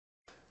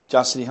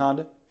Johnson City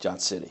Honda,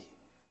 Johnson City.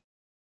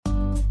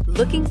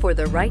 Looking for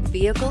the right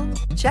vehicle?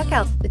 Check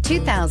out the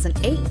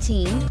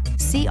 2018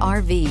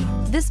 CR-V.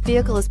 This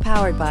vehicle is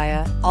powered by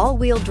a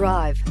all-wheel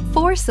drive,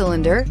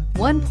 4-cylinder,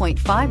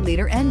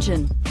 1.5-liter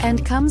engine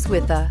and comes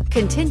with a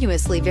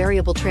continuously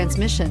variable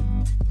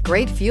transmission.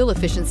 Great fuel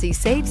efficiency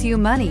saves you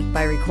money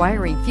by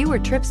requiring fewer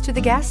trips to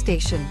the gas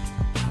station.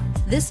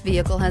 This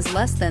vehicle has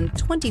less than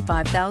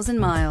 25,000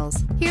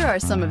 miles. Here are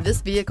some of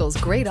this vehicle's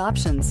great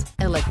options: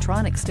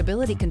 electronic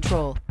stability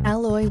control,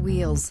 alloy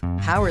wheels,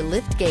 power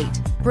lift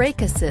gate,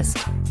 brake assist,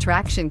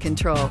 traction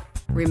control,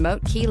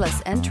 remote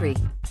keyless entry,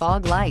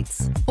 fog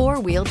lights,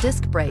 4-wheel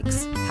disc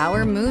brakes,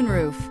 power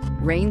moonroof,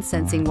 rain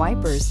sensing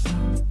wipers.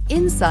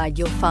 Inside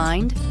you'll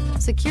find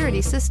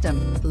security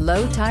system,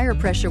 low tire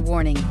pressure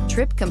warning,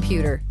 trip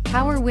computer,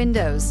 power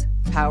windows,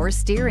 power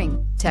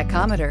steering,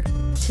 tachometer,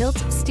 tilt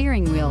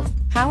steering wheel,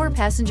 power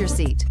passenger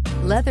seat,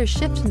 leather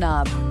shift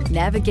knob,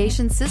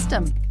 navigation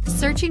system.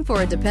 Searching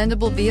for a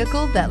dependable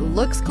vehicle that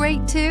looks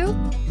great too?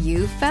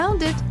 You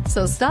found it,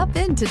 so stop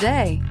in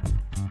today.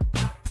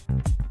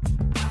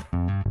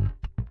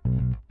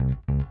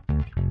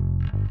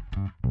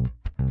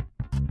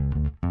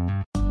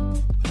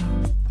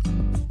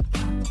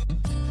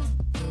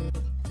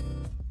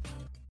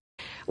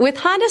 With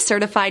Honda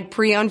certified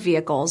pre-owned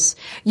vehicles,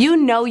 you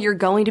know you're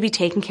going to be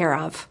taken care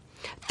of.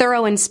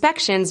 Thorough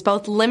inspections,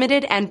 both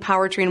limited and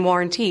powertrain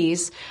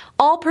warranties,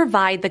 all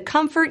provide the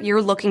comfort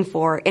you're looking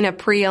for in a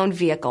pre-owned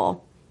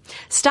vehicle.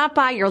 Stop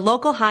by your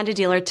local Honda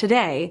dealer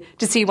today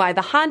to see why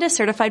the Honda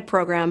certified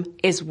program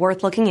is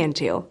worth looking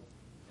into.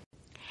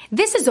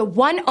 This is a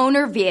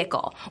one-owner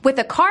vehicle with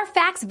a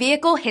CARFAX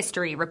Vehicle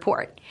History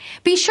Report.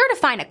 Be sure to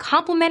find a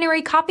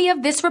complimentary copy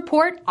of this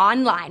report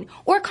online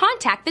or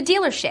contact the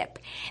dealership.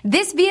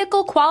 This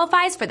vehicle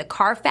qualifies for the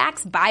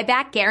CARFAX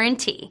Buyback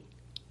Guarantee.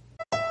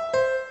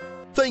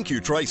 Thank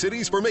you,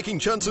 Tri-Cities, for making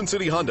Johnson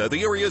City Honda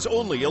the area's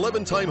only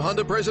 11-time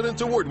Honda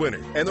President's Award winner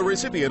and the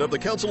recipient of the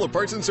Council of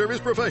Parts and Service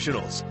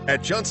Professionals.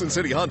 At Johnson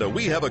City Honda,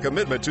 we have a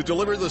commitment to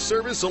deliver the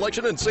service,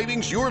 selection, and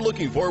savings you're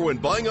looking for when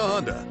buying a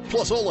Honda.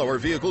 Plus, all our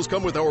vehicles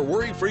come with our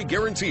worry-free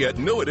guarantee at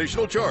no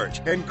additional charge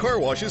and car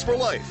washes for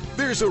life.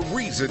 There's a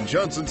reason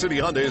Johnson City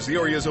Honda is the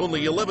area's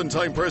only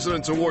 11-time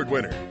President's Award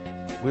winner.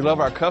 We love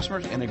our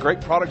customers and the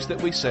great products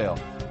that we sell.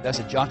 That's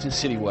the Johnson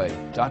City way.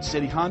 Johnson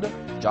City Honda,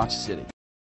 Johnson City.